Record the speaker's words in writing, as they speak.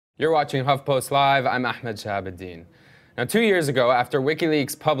You're watching HuffPost Live. I'm Ahmed Shahabuddin. Now, 2 years ago, after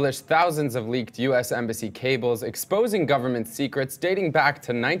WikiLeaks published thousands of leaked U.S. Embassy cables exposing government secrets dating back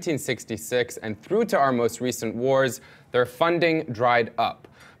to 1966 and through to our most recent wars, their funding dried up.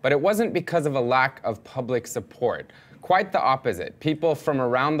 But it wasn't because of a lack of public support. Quite the opposite. People from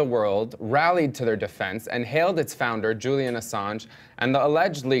around the world rallied to their defense and hailed its founder, Julian Assange, and the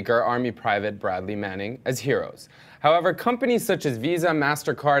alleged leaker, Army Private Bradley Manning, as heroes. However, companies such as Visa,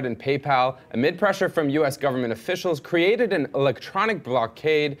 MasterCard, and PayPal, amid pressure from U.S. government officials, created an electronic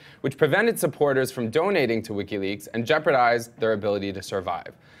blockade which prevented supporters from donating to WikiLeaks and jeopardized their ability to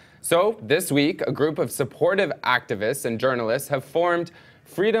survive. So, this week, a group of supportive activists and journalists have formed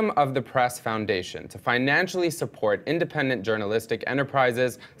Freedom of the Press Foundation to financially support independent journalistic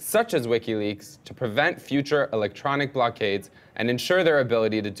enterprises such as WikiLeaks to prevent future electronic blockades and ensure their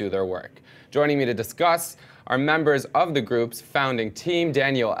ability to do their work. Joining me to discuss are members of the group's founding team,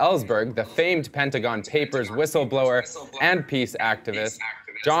 Daniel Ellsberg, the famed Pentagon Papers whistleblower and peace activist,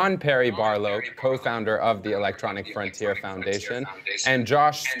 John Perry Barlow, co-founder of the Electronic Frontier Foundation, and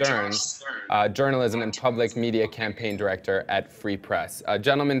Josh Stearns, journalism and public media campaign director at Free Press.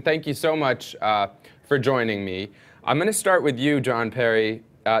 Gentlemen, thank you so much for joining me. I'm going to start with you, John Perry.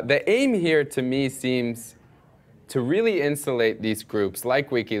 The aim here, to me, seems to really insulate these groups,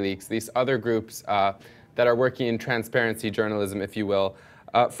 like WikiLeaks, these other groups that are working in transparency journalism, if you will,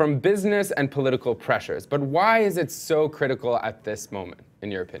 from business and political pressures. But why is it so critical at this moment, in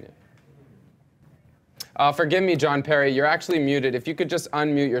your opinion? Forgive me, John Perry, you're actually muted. If you could just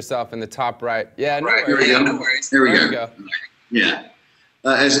unmute yourself in the top right. Yeah, no worries. Here we go. No worries. There we go. Yeah.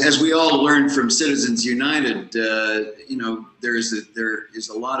 As we all learned from Citizens United, you know, there is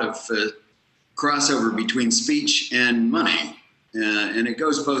a lot of crossover between speech and money, and it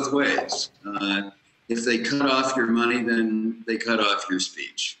goes both ways. If they cut off your money, then they cut off your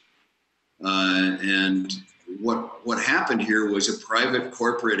speech. And what happened here was a private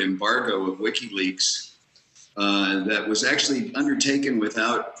corporate embargo of WikiLeaks that was actually undertaken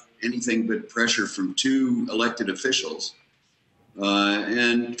without anything but pressure from two elected officials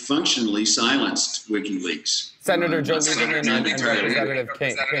and functionally silenced WikiLeaks. Senator Joe Lieberman and Representative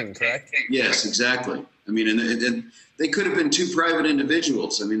King, correct? Yes, exactly. I mean, and they could have been two private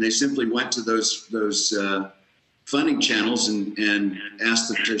individuals. I mean, they simply went to those funding channels and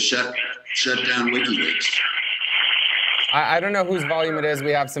asked them to shut down WikiLeaks. I don't know whose volume it is.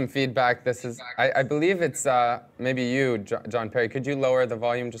 We have some feedback. This is, I believe it's maybe you, John Perry. Could you lower the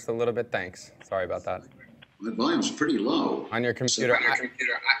volume just a little bit? Thanks. Sorry about that. The volume's pretty low. On your computer.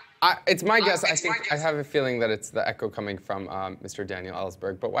 It's my guess. I have a feeling that it's the echo coming from Mr. Daniel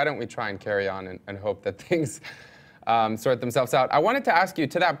Ellsberg. But why don't we try and carry on and hope that things sort themselves out. I wanted to ask you,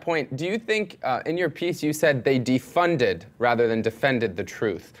 to that point, do you think, in your piece, you said they defunded rather than defended the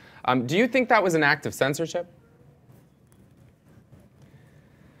truth. Do you think that was an act of censorship?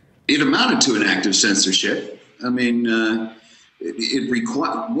 It amounted to an act of censorship. I mean, what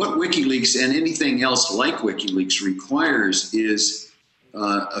WikiLeaks and anything else like WikiLeaks requires is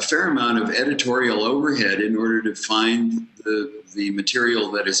a fair amount of editorial overhead in order to find the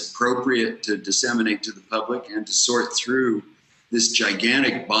material that is appropriate to disseminate to the public and to sort through this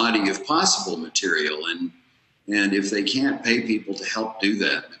gigantic body of possible material. And if they can't pay people to help do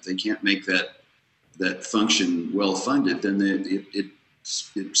that, if they can't make that function well funded, then it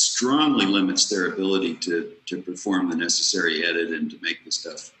strongly limits their ability to perform the necessary edit and to make the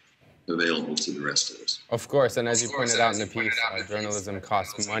stuff available to the rest of us. Of course, and as you pointed out in the piece, journalism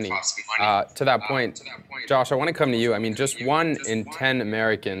costs money. To that point, Josh, I want to come to you. I mean, just 1 in 10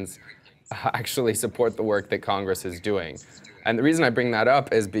 Americans actually support the work that Congress is doing. And the reason I bring that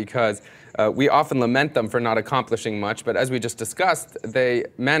up is because we often lament them for not accomplishing much, but as we just discussed, they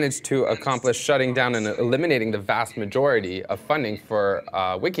managed to accomplish shutting down and eliminating the vast majority of funding for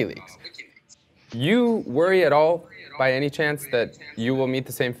WikiLeaks. You worry at all, by any chance, that you will meet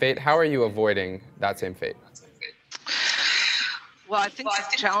the same fate? How are you avoiding that same fate? Well, I think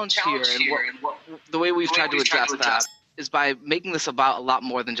the challenge here, and the way we've tried to address that, is by making this about a lot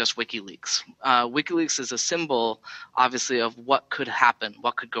more than just WikiLeaks. WikiLeaks is a symbol, obviously, of what could happen,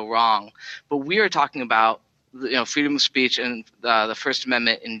 what could go wrong. But we are talking about, you know, freedom of speech and the First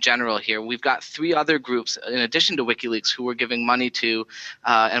Amendment in general here. We've got 3 other groups, in addition to WikiLeaks, who we're giving money to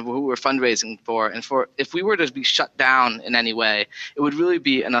and who we're fundraising for. And if we were to be shut down in any way, it would really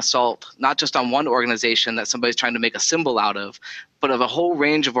be an assault, not just on one organization that somebody's trying to make a symbol out of, but of a whole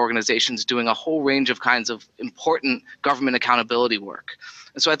range of organizations doing a whole range of kinds of important government accountability work.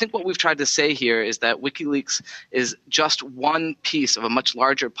 And so I think what we've tried to say here is that WikiLeaks is just one piece of a much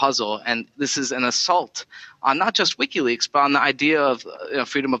larger puzzle, and this is an assault on not just WikiLeaks, but on the idea of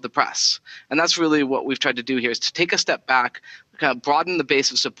freedom of the press. And that's really what we've tried to do here, is to take a step back, kind of broaden the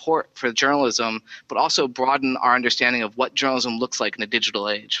base of support for journalism, but also broaden our understanding of what journalism looks like in a digital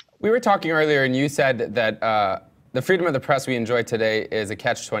age. We were talking earlier, and you said that the freedom of the press we enjoy today is a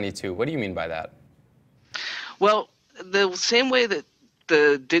catch-22. What do you mean by that? Well, the same way that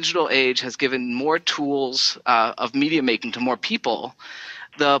the digital age has given more tools of media making to more people,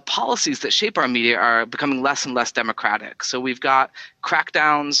 the policies that shape our media are becoming less and less democratic. So we've got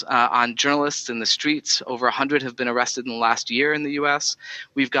crackdowns on journalists in the streets. Over 100 have been arrested in the last year in the US.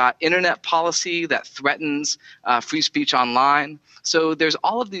 We've got internet policy that threatens free speech online. So there's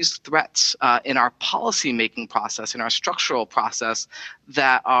all of these threats in our policy-making process, in our structural process,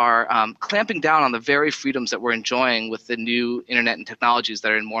 that are clamping down on the very freedoms that we're enjoying with the new internet and technologies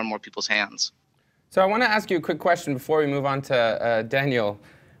that are in more and more people's hands. So I want to ask you a quick question before we move on to Daniel.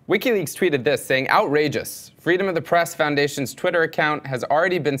 WikiLeaks tweeted this, saying, "Outrageous. Freedom of the Press Foundation's Twitter account has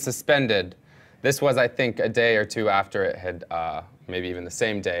already been suspended." This was, I think, a day or two after it had, maybe even the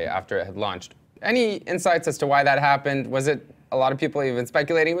same day after it had launched. Any insights as to why that happened? Was it, a lot of people even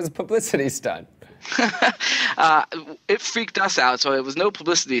speculating it was a publicity stunt? It freaked us out, so it was no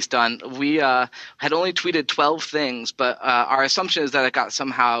publicity stunt. We had only tweeted 12 things, but our assumption is that it got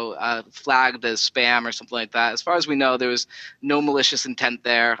somehow flagged as spam or something like that. As far as we know, there was no malicious intent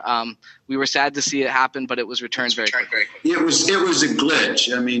there. We were sad to see it happen, but it was returned very quickly. It was a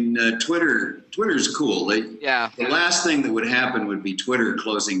glitch. I mean, Twitter's cool. The last thing that would happen would be Twitter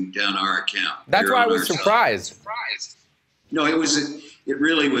closing down our account. That's why I was surprised. No, it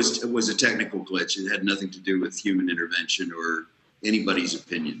really was a technical glitch. It had nothing to do with human intervention or anybody's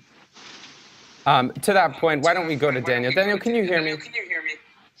opinion. To that point, why don't we go to Daniel? Daniel, can you hear me?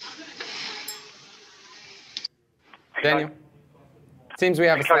 Daniel? Seems we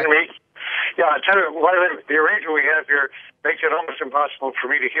have a slight... Yeah, I tell you, the arrangement we have here makes it almost impossible for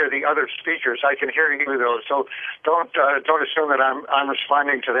me to hear the other speakers. I can hear you though, so don't assume that I'm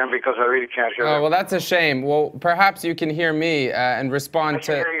responding to them, because I really can't hear them. Oh, well, that's a shame. Well, perhaps you can hear me and respond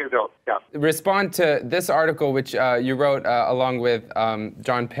to. I can hear you though. Yeah. Respond to this article, which you wrote along with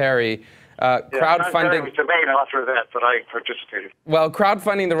John Perry. Crowdfunding. John Perry was the main author of that, but I participated. Well,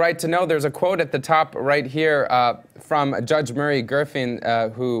 crowdfunding the right to know. There's a quote at the top right here from Judge Murray Gerfin,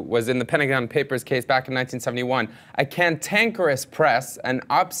 who was in the Pentagon Papers case back in 1971. A cantankerous press, an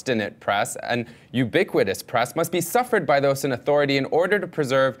obstinate press, an ubiquitous press must be suffered by those in authority in order to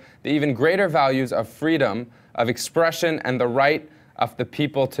preserve the even greater values of freedom of expression and the right of the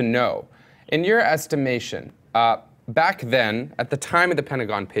people to know. In your estimation, back then, at the time of the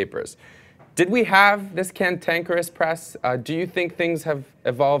Pentagon Papers, did we have this cantankerous press? Do you think things have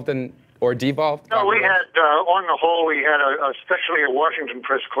evolved or devolved? No, we had, on the whole, we had especially a Washington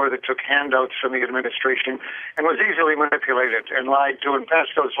press corps that took handouts from the administration and was easily manipulated and lied to and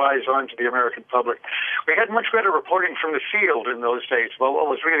passed those lies on to the American public. We had much better reporting from the field in those days about what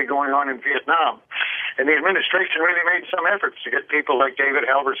was really going on in Vietnam. And the administration really made some efforts to get people like David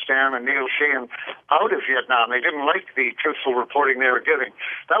Halberstam and Neil Sheehan out of Vietnam. They didn't like the truthful reporting they were giving.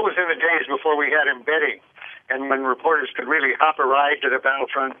 That was in the days before we had embedding, and when reporters could really hop a ride to the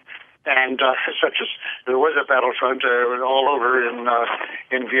battlefront, and such as there was a battlefront all over in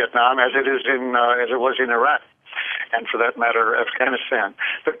Vietnam, as it was in Iraq, and for that matter, Afghanistan.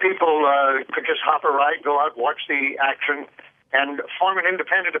 But people could just hop a ride, go out, watch the action, and form an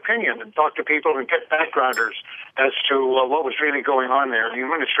independent opinion and talk to people and get backgrounders as to what was really going on there. The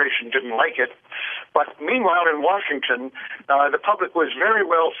administration didn't like it. But meanwhile, in Washington, the public was very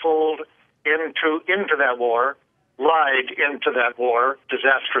well fooled into that war, lied into that war,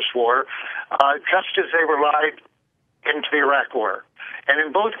 disastrous war, just as they were lied into the Iraq war. And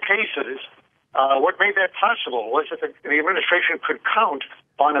in both cases, what made that possible was that the administration could count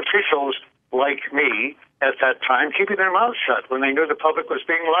on officials like me at that time, keeping their mouths shut when they knew the public was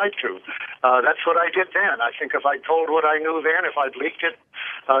being lied to. That's what I did then. I think if I told what I knew then, if I'd leaked it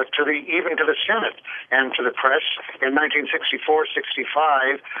even to the Senate and to the press in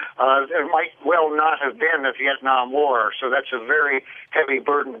 1964-65, there might well not have been a Vietnam War. So that's a very heavy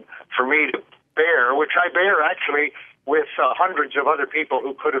burden for me to bear, which I bear actually with hundreds of other people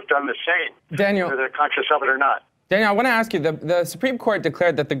who could have done the same, Daniel, whether they're conscious of it or not. Daniel, I want to ask you, the Supreme Court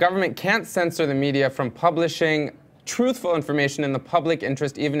declared that the government can't censor the media from publishing truthful information in the public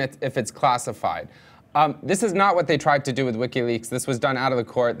interest, even if it's classified. This is not what they tried to do with WikiLeaks. This was done out of the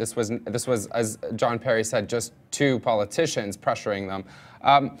court. This was, as John Perry said, just two politicians pressuring them.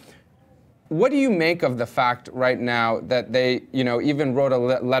 What do you make of the fact right now that they, even wrote a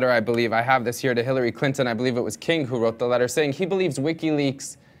letter, I believe, I have this here, to Hillary Clinton, I believe it was King who wrote the letter, saying he believes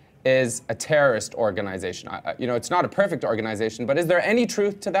WikiLeaks is a terrorist organization. It's not a perfect organization, but is there any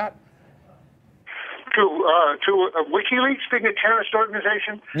truth to that? To WikiLeaks being a terrorist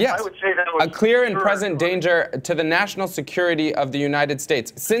organization? Yes. I would say that was a clear and present danger to the national security of the United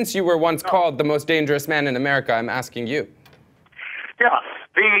States. Since you were once called the most dangerous man in America, I'm asking you. Yeah.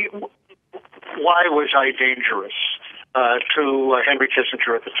 Why was I dangerous to Henry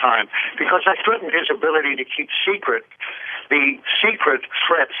Kissinger at the time? Because I threatened his ability to keep secret the secret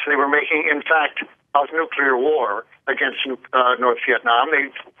threats they were making, in fact, of nuclear war against North Vietnam.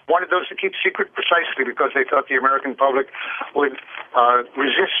 They wanted those to keep secret precisely because they thought the American public would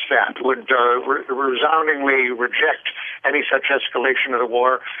resist that, would resoundingly reject any such escalation of the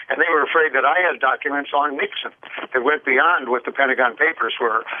war. And they were afraid that I had documents on Nixon that went beyond what the Pentagon Papers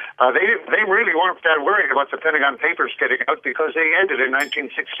were. They really weren't that worried about the Pentagon Papers getting out because they ended in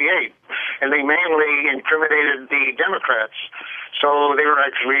 1968. And they mainly incriminated the Democrats. So they were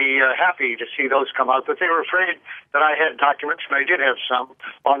actually happy to see those come out, but they were afraid that I had documents, and I did have some,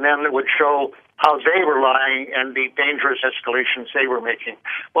 on them that would show how they were lying and the dangerous escalations they were making.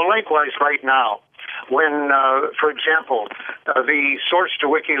 Well, likewise, right now, when, for example, the source to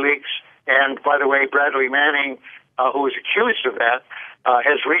WikiLeaks, and by the way, Bradley Manning, who was accused of that,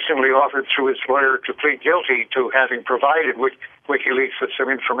 has recently offered through his lawyer to plead guilty to having provided WikiLeaks with some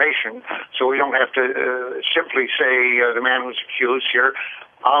information, so we don't have to simply say the man was accused here.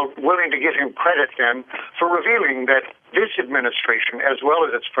 I'm willing to give him credit then for revealing that this administration, as well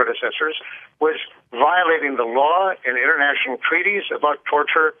as its predecessors, was violating the law and international treaties about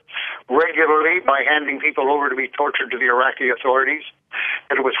torture regularly by handing people over to be tortured to the Iraqi authorities.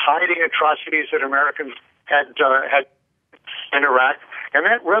 That it was hiding atrocities that Americans had in Iraq. And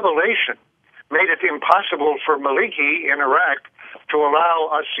that revelation made it impossible for Maliki in Iraq to allow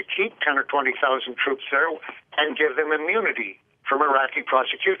us to keep 10 or 20,000 troops there and give them immunity from Iraqi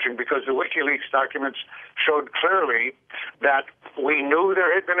prosecution, because the WikiLeaks documents showed clearly that we knew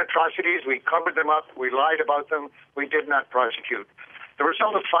there had been atrocities, we covered them up, we lied about them, we did not prosecute. The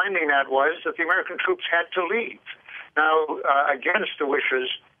result of finding that was that the American troops had to leave, now against the wishes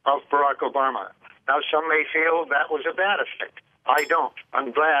of Barack Obama. Now, some may feel that was a bad effect. I don't.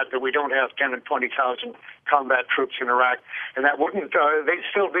 I'm glad that we don't have 10 and 20,000 combat troops in Iraq, and that wouldn't, they'd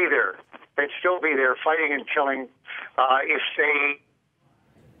still be there. They'd still be there fighting and killing if they,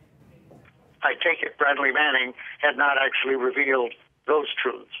 I take it, Bradley Manning had not actually revealed those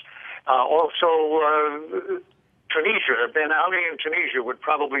truths. Also, Tunisia, Ben Ali in Tunisia would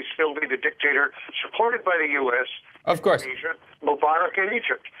probably still be the dictator supported by the U.S. Of course. Tunisia, Mubarak in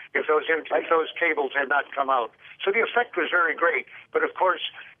Egypt, if those cables had not come out. So the effect was very great. But of course,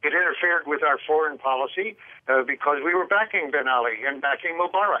 it interfered with our foreign policy because we were backing Ben Ali and backing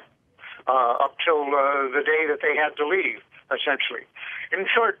Mubarak up till the day that they had to leave, essentially. In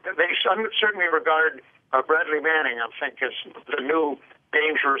short, they certainly regard Bradley Manning, I think, as the new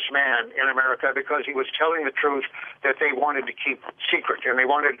dangerous man in America because he was telling the truth that they wanted to keep secret, and they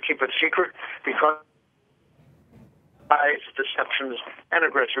wanted to keep it secret because of lies, deceptions, and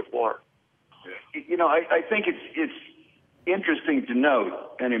aggressive war. You know, I think it's interesting to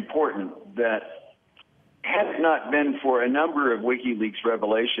note and important that had it not been for a number of WikiLeaks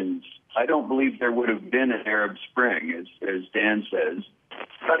revelations, I don't believe there would have been an Arab Spring, as Dan says.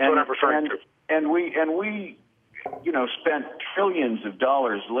 That's what I'm referring to. And we spent trillions of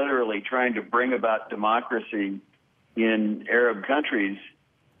dollars literally trying to bring about democracy in Arab countries.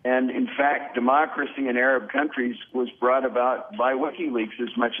 And in fact, democracy in Arab countries was brought about by WikiLeaks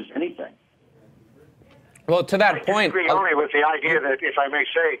as much as anything. Well, to that point, I disagree only with the idea that, if I may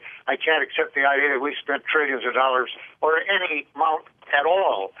say, I can't accept the idea that we spent trillions of dollars or any amount at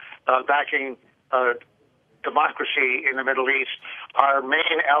all backing democracy in the Middle East. Our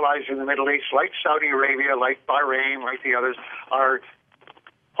main allies in the Middle East, like Saudi Arabia, like Bahrain, like the others, are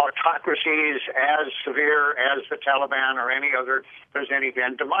autocracies as severe as the Taliban or any other there's any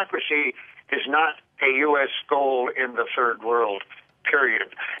been. Democracy is not a U.S. goal in the third world,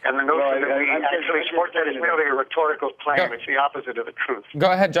 period. And the notion that we actually support that is merely a rhetorical claim. It's the opposite of the truth.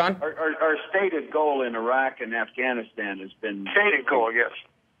 Go ahead, John. Our stated goal in Iraq and Afghanistan has been... Stated goal, yes.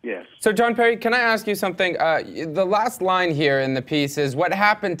 Yes. So, John Perry, can I ask you something? The last line here in the piece is, what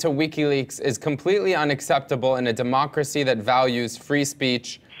happened to WikiLeaks is completely unacceptable in a democracy that values free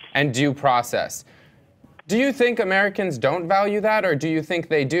speech and due process. Do you think Americans don't value that, or do you think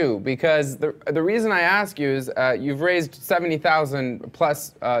they do? Because the reason I ask you is you've raised $70,000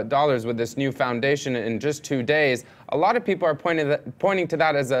 plus with this new foundation in just 2 days. A lot of people are pointing to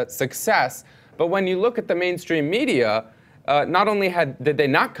that as a success, but when you look at the mainstream media, not only did they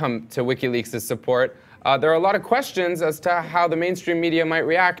not come to WikiLeaks' support, there are a lot of questions as to how the mainstream media might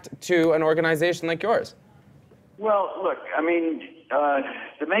react to an organization like yours. Well, look, I mean,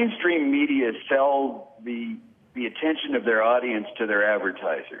 the mainstream media sell the attention of their audience to their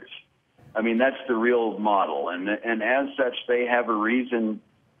advertisers. I mean, that's the real model, and as such, they have a reason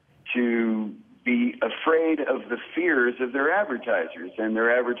to be afraid of the fears of their advertisers, and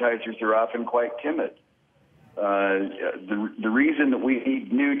their advertisers are often quite timid. The reason that we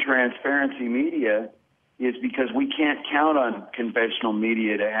need new transparency media is because we can't count on conventional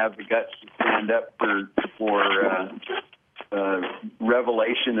media to have the guts to stand up for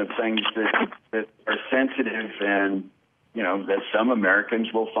revelation of things that are sensitive and, you know, that some Americans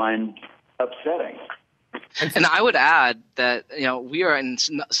will find upsetting. And I would add that, you know, we are in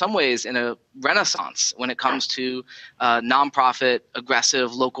some ways in a renaissance when it comes to nonprofit,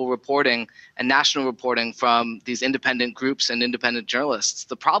 aggressive local reporting and national reporting from these independent groups and independent journalists.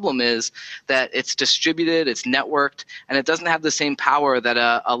 The problem is that it's distributed, it's networked, and it doesn't have the same power that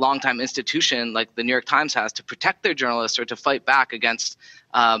a longtime institution like the New York Times has to protect their journalists or to fight back against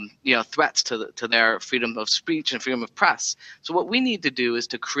you know, threats to their freedom of speech and freedom of press. So what we need to do is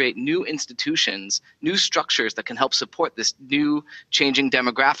to create new institutions, new structures that can help support this new changing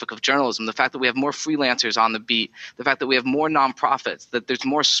demographic of journalism. The fact that we have more freelancers on the beat, the fact that we have more nonprofits, that there's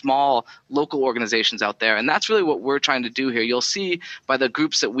more small local organizations out there. And that's really what we're trying to do here. You'll see by the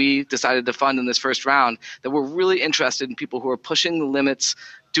groups that we decided to fund in this first round that we're really interested in people who are pushing the limits,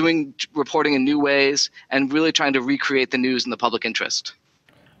 doing reporting in new ways, and really trying to recreate the news in the public interest.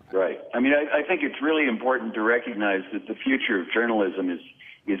 Right. I mean, I think it's really important to recognize that the future of journalism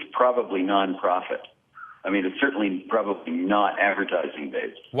is probably nonprofit. I mean, it's certainly probably not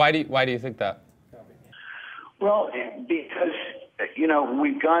advertising-based. Why do you think that? Well, because, you know,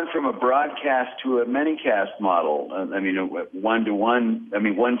 we've gone from a broadcast to a many-cast model. I mean, one-to-one, I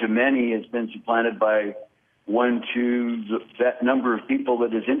mean, one-to-many has been supplanted by one to that number of people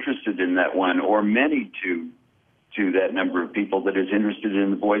that is interested in that one, or many to that number of people that is interested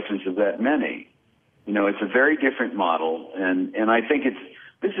in the voices of that many. You know, it's a very different model, and I think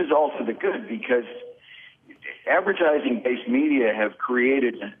this is also the good, because advertising-based media have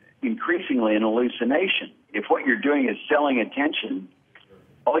created increasingly an hallucination. If what you're doing is selling attention,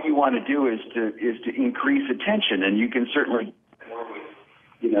 all you want to do is to increase attention, and you can certainly,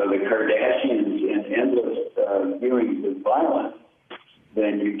 you know, the Kardashians and endless viewings of violence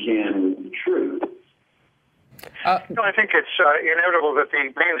than you can with the truth. No, I think it's inevitable that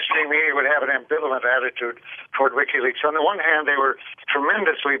the mainstream media would have an ambivalent attitude toward WikiLeaks. On the one hand, they were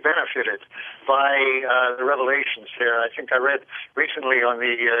tremendously benefited by the revelations there. I think I read recently on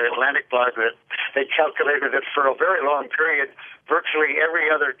the Atlantic blog that they calculated that for a very long period, virtually every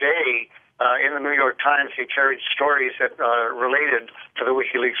other day in the New York Times, he carried stories that related to the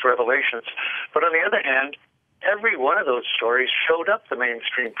WikiLeaks revelations. But on the other hand, every one of those stories showed up the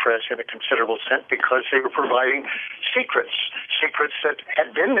mainstream press in a considerable sense because they were providing secrets that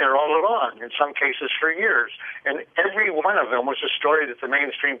had been there all along, in some cases for years. And every one of them was a story that the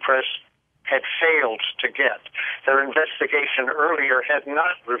mainstream press had failed to get. Their investigation earlier had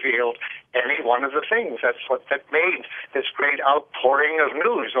not revealed any one of the things. That's what that made this great outpouring of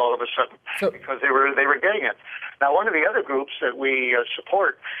news all of a sudden, because they were getting it. Now, one of the other groups that we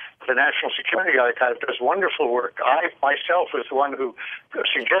support, the National Security Archive, does wonderful work. I myself was the one who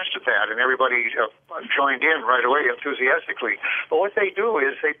suggested that, and everybody joined in right away enthusiastically. But what they do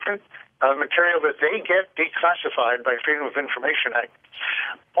is they print material that they get declassified by Freedom of Information Act,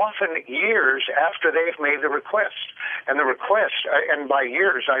 often years after they've made the request. And the request, and by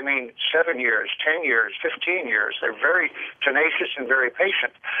years I mean 7 years, 10 years, 15 years. They're very tenacious and very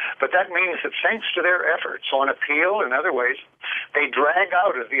patient. But that means that thanks to their efforts on appeal and other ways, they drag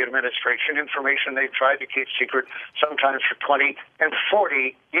out of the administration information they've tried to keep secret, sometimes for 20 and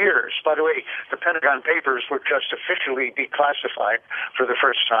 40 years. By the way, the Pentagon Papers were just officially declassified for the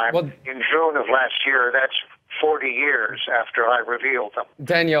first time in June of last year. That's 40 years after I revealed them.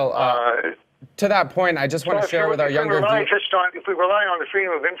 Daniel, to that point, I just want to share with our younger viewers. If we rely on the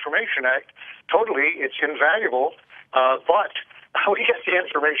Freedom of Information Act, totally, it's invaluable, but we get the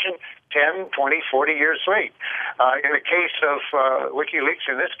information 10, 20, 40 years late. In the case of WikiLeaks,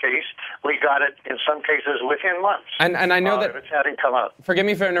 in this case, we got it in some cases within months. And I know that it's hadn't come out. Forgive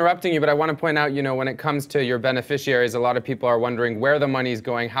me for interrupting you, but I want to point out, you know, when it comes to your beneficiaries, a lot of people are wondering where the money is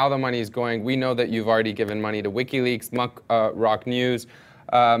going, how the money is going. We know that you've already given money to WikiLeaks, Muck Rock News,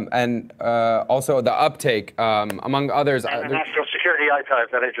 and also the Uptake, among others. And the National Security Archive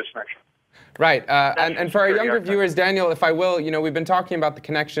that I just mentioned. Right, and for our younger viewers, Daniel, if I will, you know, we've been talking about the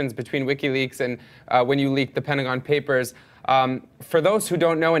connections between WikiLeaks and when you leaked the Pentagon Papers. For those who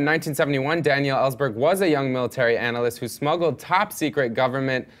don't know, in 1971, Daniel Ellsberg was a young military analyst who smuggled top-secret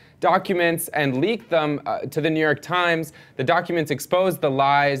government documents and leaked them to the New York Times. The documents exposed the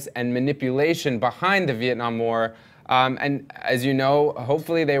lies and manipulation behind the Vietnam War. And as you know,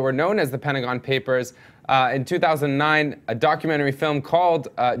 hopefully they were known as the Pentagon Papers. In 2009, a documentary film called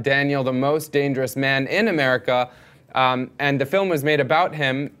Daniel, the Most Dangerous Man in America, and the film was made about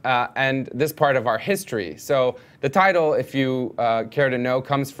him and this part of our history. So the title, if you care to know,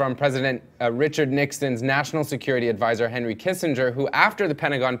 comes from President Richard Nixon's National Security Advisor, Henry Kissinger, who, after the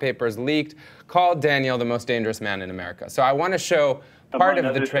Pentagon Papers leaked, called Daniel the Most Dangerous Man in America. So I want to show part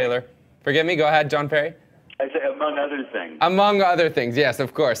of the trailer. Forgive me, go ahead, John Perry. I say among other things. Among other things, yes,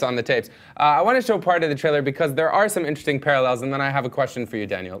 of course, on the tapes. I want to show part of the trailer because there are some interesting parallels, and then I have a question for you,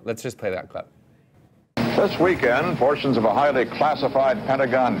 Daniel. Let's just play that clip. This weekend, portions of a highly classified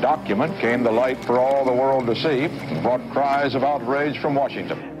Pentagon document came to light for all the world to see and brought cries of outrage from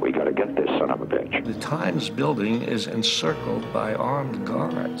Washington. We got to get this son of a bitch. The Times building is encircled by armed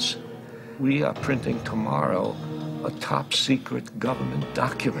guards. We are printing tomorrow a top-secret government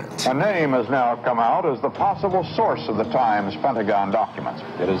document. A name has now come out as the possible source of the Times Pentagon documents.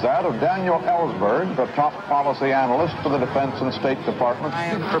 It is that of Daniel Ellsberg, the top policy analyst for the Defense and State Department. I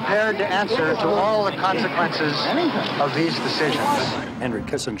am prepared to answer to all the consequences of these decisions. Henry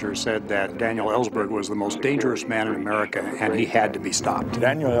Kissinger said that Daniel Ellsberg was the most dangerous man in America, and he had to be stopped.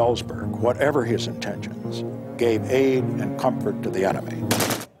 Daniel Ellsberg, whatever his intentions, gave aid and comfort to the enemy.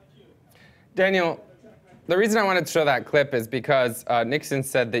 Daniel, the reason I wanted to show that clip is because Nixon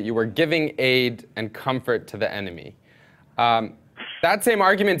said that you were giving aid and comfort to the enemy. That same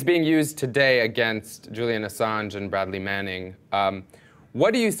argument's being used today against Julian Assange and Bradley Manning.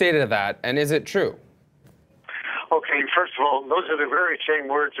 What do you say to that, and is it true? Okay, first of all, those are the very same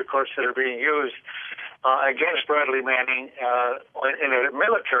words, of course, that are being used against Bradley Manning in a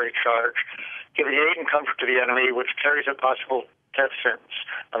military charge, giving aid and comfort to the enemy, which carries a possible death sentence.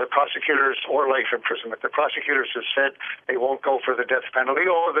 The prosecutors, or life imprisonment. The prosecutors have said they won't go for the death penalty,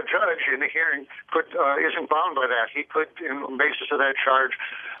 or the judge in the hearing isn't bound by that. He could, on the basis of that charge,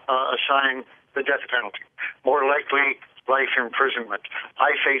 assign the death penalty. More likely, life imprisonment.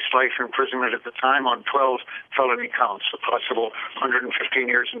 I faced life imprisonment at the time on 12 felony counts, a possible 115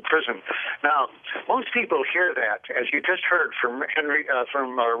 years in prison. Now, most people hear that, as you just heard from Richard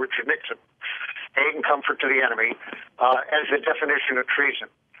Nixon, aid and comfort to the enemy, as the definition of treason.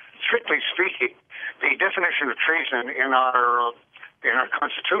 Strictly speaking, the definition of treason in our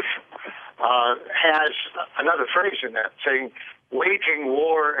Constitution has another phrase in that, saying waging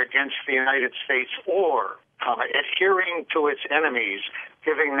war against the United States or adhering to its enemies,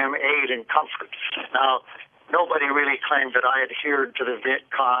 giving them aid and comfort. Now, nobody really claimed that I adhered to the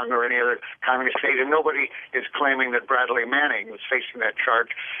Viet Cong or any other communist state, and nobody is claiming that Bradley Manning, who's facing that charge,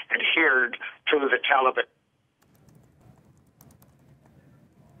 adhered to the Taliban.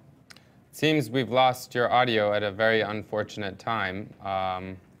 Seems we've lost your audio at a very unfortunate time.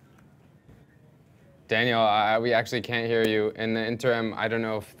 Daniel, we actually can't hear you. In the interim, I don't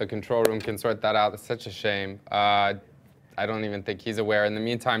know if the control room can sort that out. It's such a shame. I don't even think he's aware. In the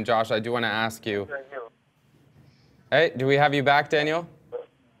meantime, Josh, I do want to ask you. Hey, do we have you back, Daniel?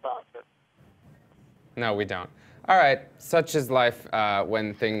 No, we don't. All right, such is life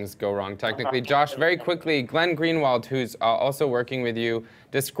when things go wrong technically. Josh, very quickly, Glenn Greenwald, who's also working with you,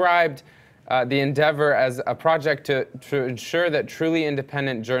 described the endeavor as a project to ensure that truly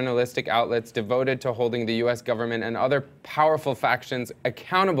independent journalistic outlets devoted to holding the U.S. government and other powerful factions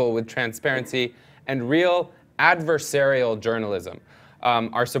accountable with transparency and real adversarial journalism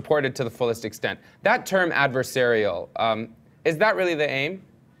are supported to the fullest extent. That term adversarial, is that really the aim?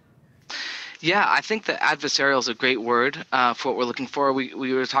 Yeah, I think that adversarial is a great word for what we're looking for.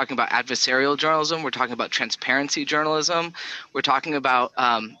 We were talking about adversarial journalism. We're talking about transparency journalism. We're talking about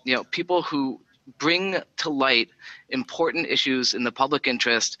people who bring to light important issues in the public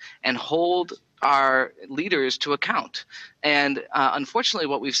interest and hold our leaders to account. And unfortunately,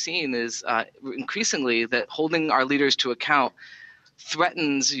 what we've seen is increasingly that holding our leaders to account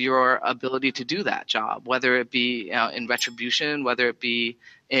threatens your ability to do that job, whether it be in retribution, whether it be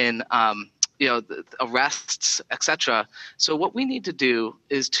in arrests, etc. So what we need to do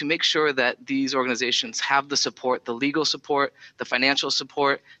is to make sure that these organizations have the support, the legal support, the financial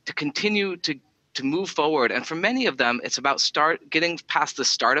support to continue to move forward. And for many of them, it's about getting past the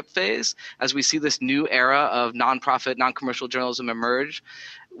startup phase as we see this new era of nonprofit, non-commercial journalism emerge.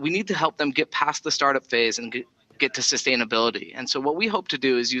 We need to help them get past the startup phase and get to sustainability. And so what we hope to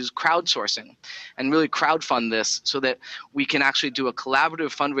do is use crowdsourcing and really crowdfund this so that we can actually do a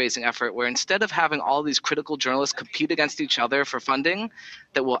collaborative fundraising effort where instead of having all these critical journalists compete against each other for funding,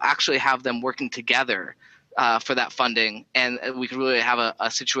 that we'll actually have them working together for that funding, and we can really have a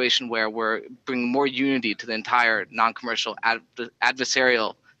situation where we're bringing more unity to the entire non-commercial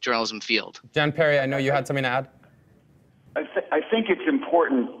adversarial journalism field. John Perry, I know you had something to add. I think it's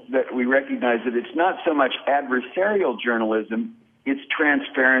important that we recognize that it's not so much adversarial journalism, it's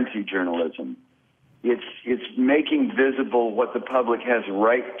transparency journalism. It's making visible what the public has a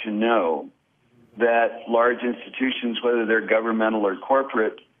right to know, that large institutions, whether they're governmental or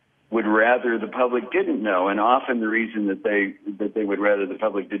corporate, would rather the public didn't know. And often the reason that they would rather the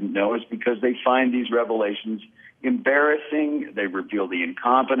public didn't know is because they find these revelations embarrassing. They reveal the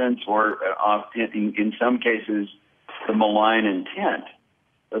incompetence or in some cases the malign intent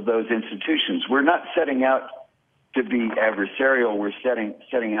of those institutions. We're not setting out to be adversarial. We're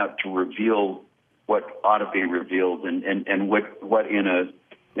setting out to reveal what ought to be revealed and what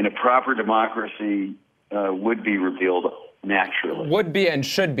in a proper democracy would be revealed naturally. Would be and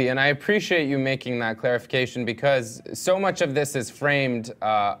should be, and I appreciate you making that clarification because so much of this is framed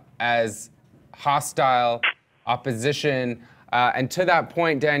as hostile opposition. And to that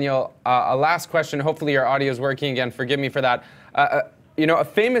point, Daniel, a last question. Hopefully your audio is working again. Forgive me for that. A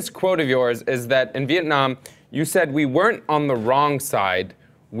famous quote of yours is that in Vietnam, you said we weren't on the wrong side,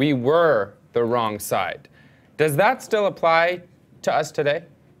 we were the wrong side. Does that still apply to us today?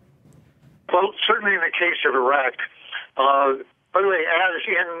 Well, certainly in the case of Iraq. By the way, as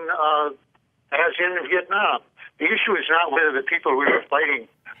in Vietnam, the issue is not whether the people we were fighting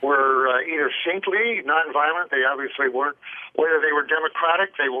were either saintly, nonviolent, they obviously weren't, whether they were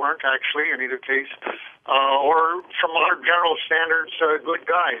democratic, they weren't actually in either case, or from our general standards, good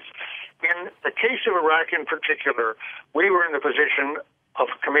guys. In the case of Iraq in particular, we were in the position of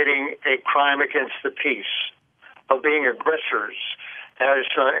committing a crime against the peace, of being aggressors,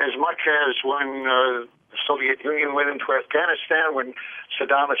 as much as when the Soviet Union went into Afghanistan, when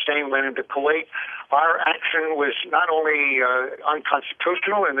Saddam Hussein went into Kuwait, our action was not only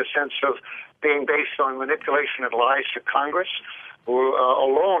unconstitutional in the sense of being based on manipulation and lies to Congress, who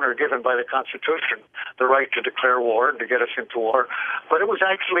alone are given by the Constitution the right to declare war and to get us into war, but it was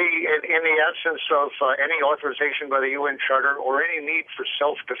actually in the absence of any authorization by the UN Charter or any need for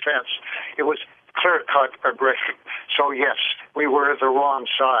self-defense. It was clear-cut aggression. So yes, we were the wrong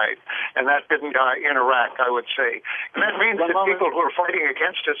side, and that didn't in Iraq, I would say. And that means that people who are fighting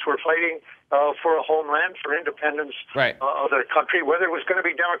against us were fighting for a homeland, for independence of their country, whether it was going to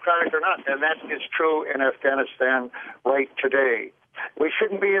be democratic or not. And that is true in Afghanistan right today. We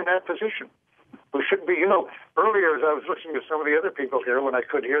shouldn't be in that position. We shouldn't be. Earlier as I was listening to some of the other people here, when I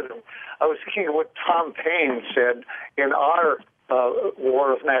could hear them, I was thinking of what Tom Paine said in our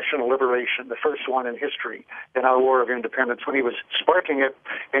War of National Liberation, the first one in history in our War of Independence, when he was sparking it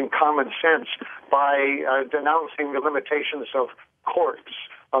in common sense by denouncing the limitations of courts,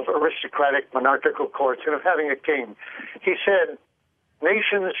 of aristocratic monarchical courts, and of having a king. He said,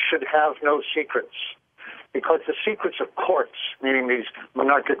 nations should have no secrets, because the secrets of courts, meaning these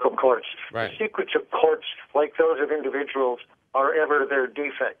monarchical courts, the secrets of courts, like those of individuals, are ever their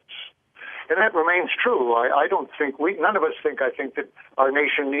defects. And that remains true. I don't think none of us think, I think that our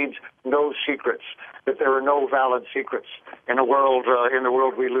nation needs no secrets, that there are no valid secrets in the world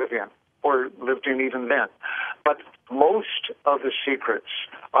we live in, or lived in even then. But most of the secrets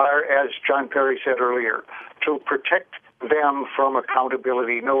are, as John Perry said earlier, to protect them from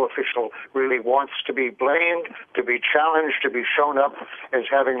accountability. No official really wants to be blamed, to be challenged, to be shown up as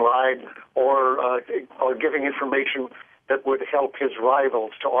having lied or giving information that would help his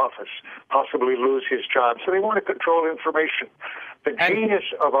rivals to office, possibly lose his job. So they want to control information. The genius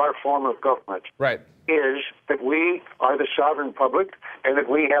of our form of government is that we are the sovereign public and that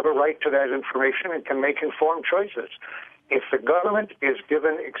we have a right to that information and can make informed choices. If the government is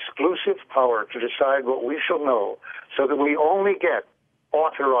given exclusive power to decide what we shall know so that we only get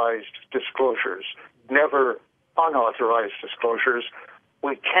authorized disclosures, never unauthorized disclosures,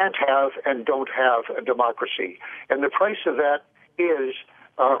 we can't have and don't have a democracy. And the price of that is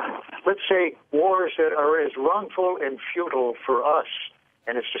let's say, wars that are as wrongful and futile for us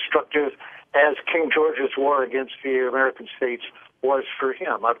and as destructive as King George's war against the American states was for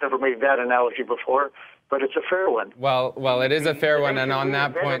him. I've never made that analogy before, but it's a fair one. Well, it is a fair one, and on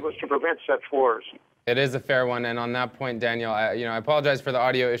that point, was to prevent such wars. It is a fair one, and on that point, Daniel, I apologize for the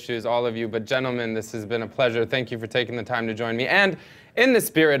audio issues, all of you, but gentlemen, this has been a pleasure. Thank you for taking the time to join me. And in the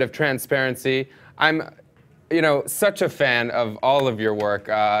spirit of transparency, I'm, such a fan of all of your work.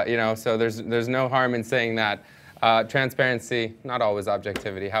 So there's no harm in saying that. Transparency, not always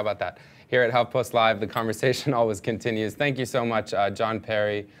objectivity. How about that? Here at HuffPost Live, the conversation always continues. Thank you so much, John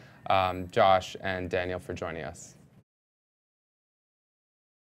Perry, Josh, and Daniel, for joining us.